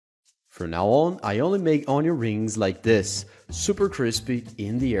From now on, I only make onion rings like this, super crispy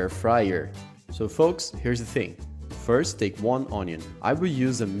in the air fryer. So folks, here's the thing. First, take one onion. I will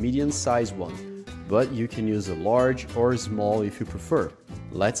use a medium-sized one, but you can use a large or small if you prefer.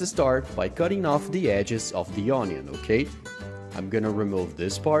 Let's start by cutting off the edges of the onion, okay? I'm gonna remove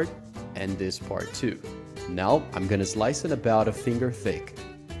this part and this part too. Now, I'm gonna slice it about a finger thick.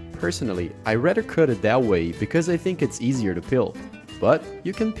 Personally, I rather cut it that way because I think it's easier to peel. But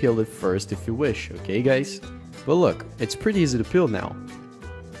you can peel it first if you wish, okay guys? But look, it's pretty easy to peel now.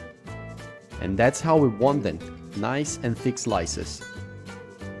 And that's how we want them, nice and thick slices.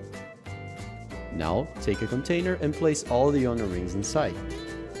 Now, take a container and place all the onion rings inside.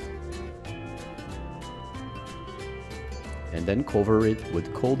 And then cover it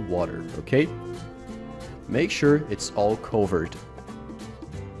with cold water, okay? Make sure it's all covered.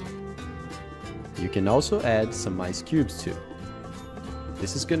 You can also add some ice cubes too.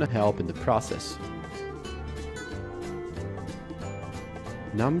 This is gonna help in the process.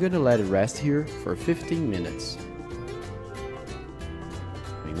 Now I'm gonna let it rest here for 15 minutes.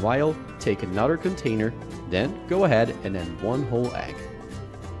 Meanwhile, take another container, then go ahead and add one whole egg,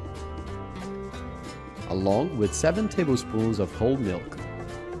 along with 7 tablespoons of whole milk.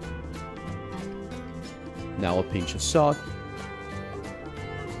 Now a pinch of salt,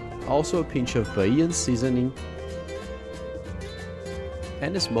 also a pinch of Bahian seasoning,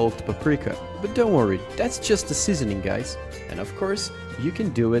 and a smoked paprika. But don't worry, that's just the seasoning, guys. And of course, you can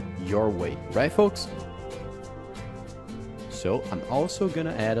do it your way, right folks? So I'm also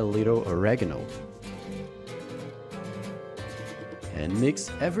gonna add a little oregano. And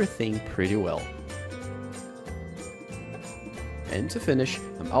mix everything pretty well. And to finish,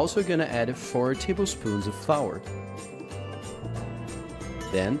 I'm also gonna add 4 tablespoons of flour.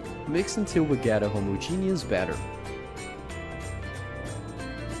 Then, mix until we get a homogeneous batter.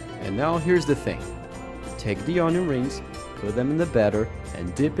 And now here's the thing. Take the onion rings, put them in the batter,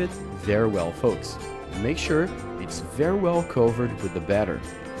 and dip it very well, folks. Make sure it's very well covered with the batter.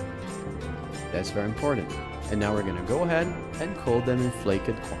 That's very important. And now we're gonna go ahead and coat them in flaked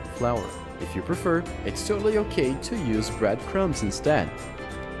corn flour. If you prefer, it's totally okay to use breadcrumbs instead,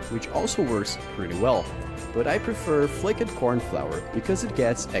 which also works pretty well. But I prefer flaked corn flour because it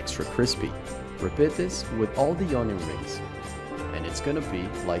gets extra crispy. Repeat this with all the onion rings. And it's gonna be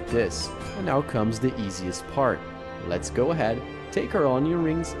like this. And now comes the easiest part. Let's go ahead, take our onion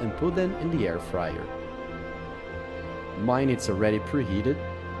rings and put them in the air fryer. Mine it's already preheated.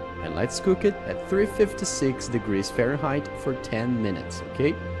 And let's cook it at 356 degrees Fahrenheit for 10 minutes,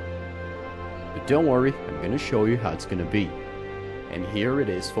 okay? But don't worry, I'm gonna show you how it's gonna be. And here it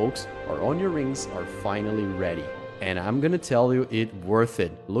is, folks, our onion rings are finally ready. And I'm gonna tell you, it's worth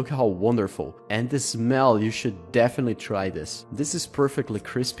it. Look how wonderful. And the smell, you should definitely try this. This is perfectly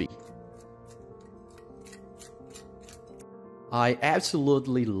crispy. I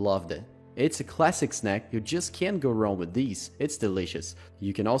absolutely loved it. It's a classic snack, you just can't go wrong with these. It's delicious.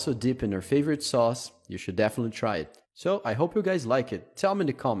 You can also dip in your favorite sauce. You should definitely try it. So I hope you guys like it. Tell me in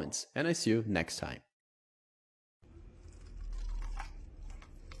the comments, and I see you next time.